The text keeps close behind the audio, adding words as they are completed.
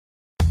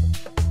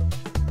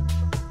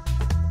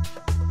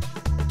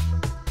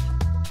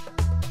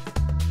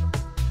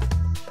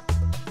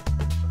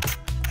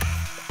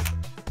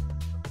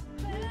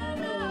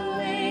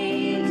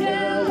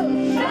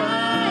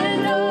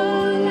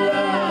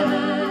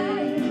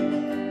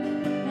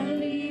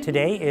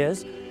Today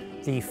is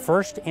the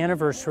first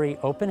anniversary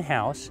open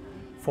house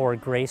for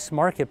Grace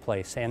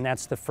Marketplace, and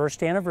that's the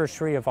first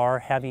anniversary of our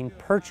having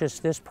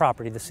purchased this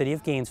property, the city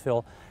of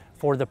Gainesville,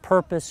 for the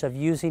purpose of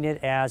using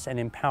it as an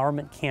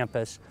empowerment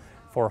campus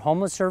for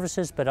homeless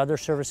services, but other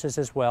services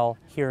as well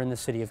here in the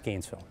city of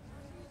Gainesville.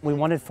 We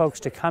wanted folks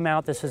to come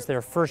out. This is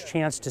their first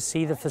chance to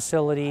see the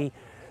facility,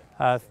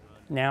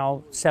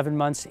 now 7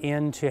 months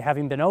into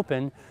having been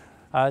open,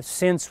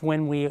 since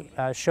when we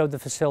showed the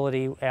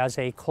facility as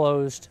a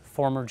closed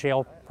former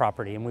jail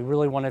property. And we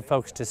really wanted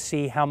folks to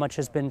see how much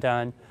has been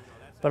done,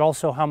 but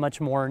also how much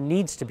more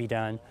needs to be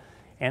done,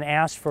 and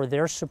asked for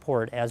their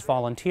support as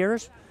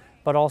volunteers,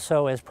 but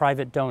also as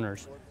private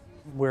donors.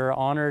 We're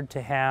honored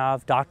to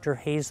have Dr.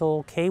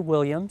 Hazel K.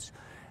 Williams,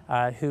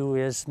 who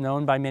is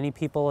known by many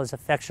people as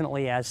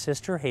affectionately as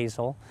Sister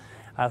Hazel,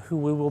 who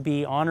we will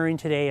be honoring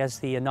today as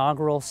the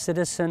inaugural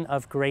Citizen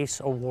of Grace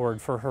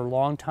Award for her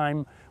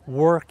longtime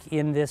work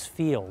in this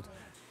field.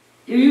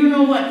 Do you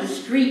know what the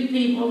street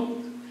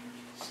people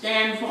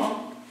stand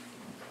for?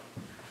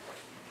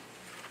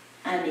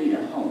 I need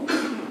a home.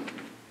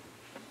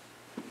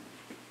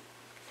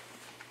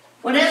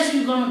 What else are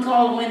you going to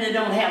call when they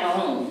don't have a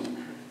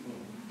home?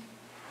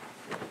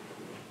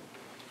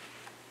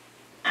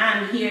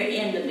 I'm here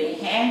in the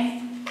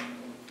behalf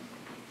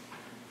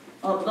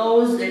of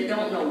those that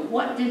don't know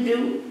what to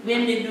do,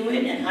 when to do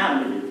it, and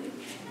how to do it.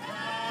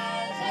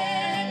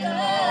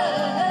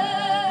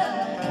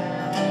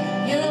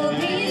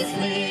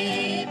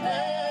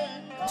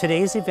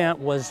 Today's event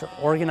was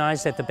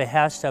organized at the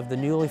behest of the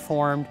newly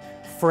formed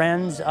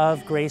Friends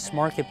of Grace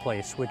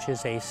Marketplace, which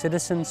is a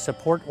citizen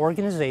support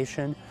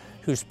organization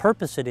whose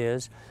purpose it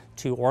is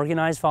to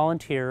organize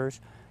volunteers,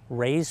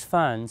 raise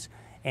funds,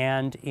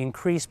 and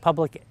increase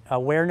public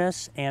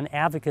awareness and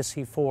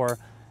advocacy for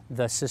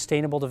the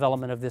sustainable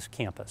development of this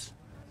campus.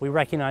 We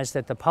recognize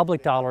that the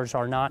public dollars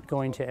are not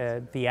going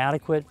to be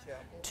adequate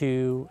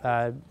to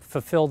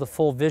fulfill the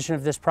full vision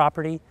of this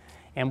property,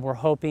 and we're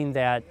hoping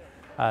that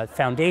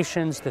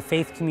foundations, the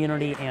faith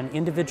community, and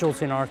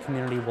individuals in our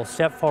community will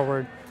step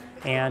forward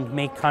and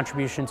make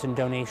contributions and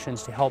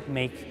donations to help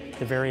make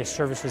the various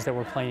services that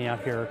we're planning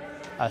out here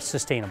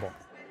sustainable.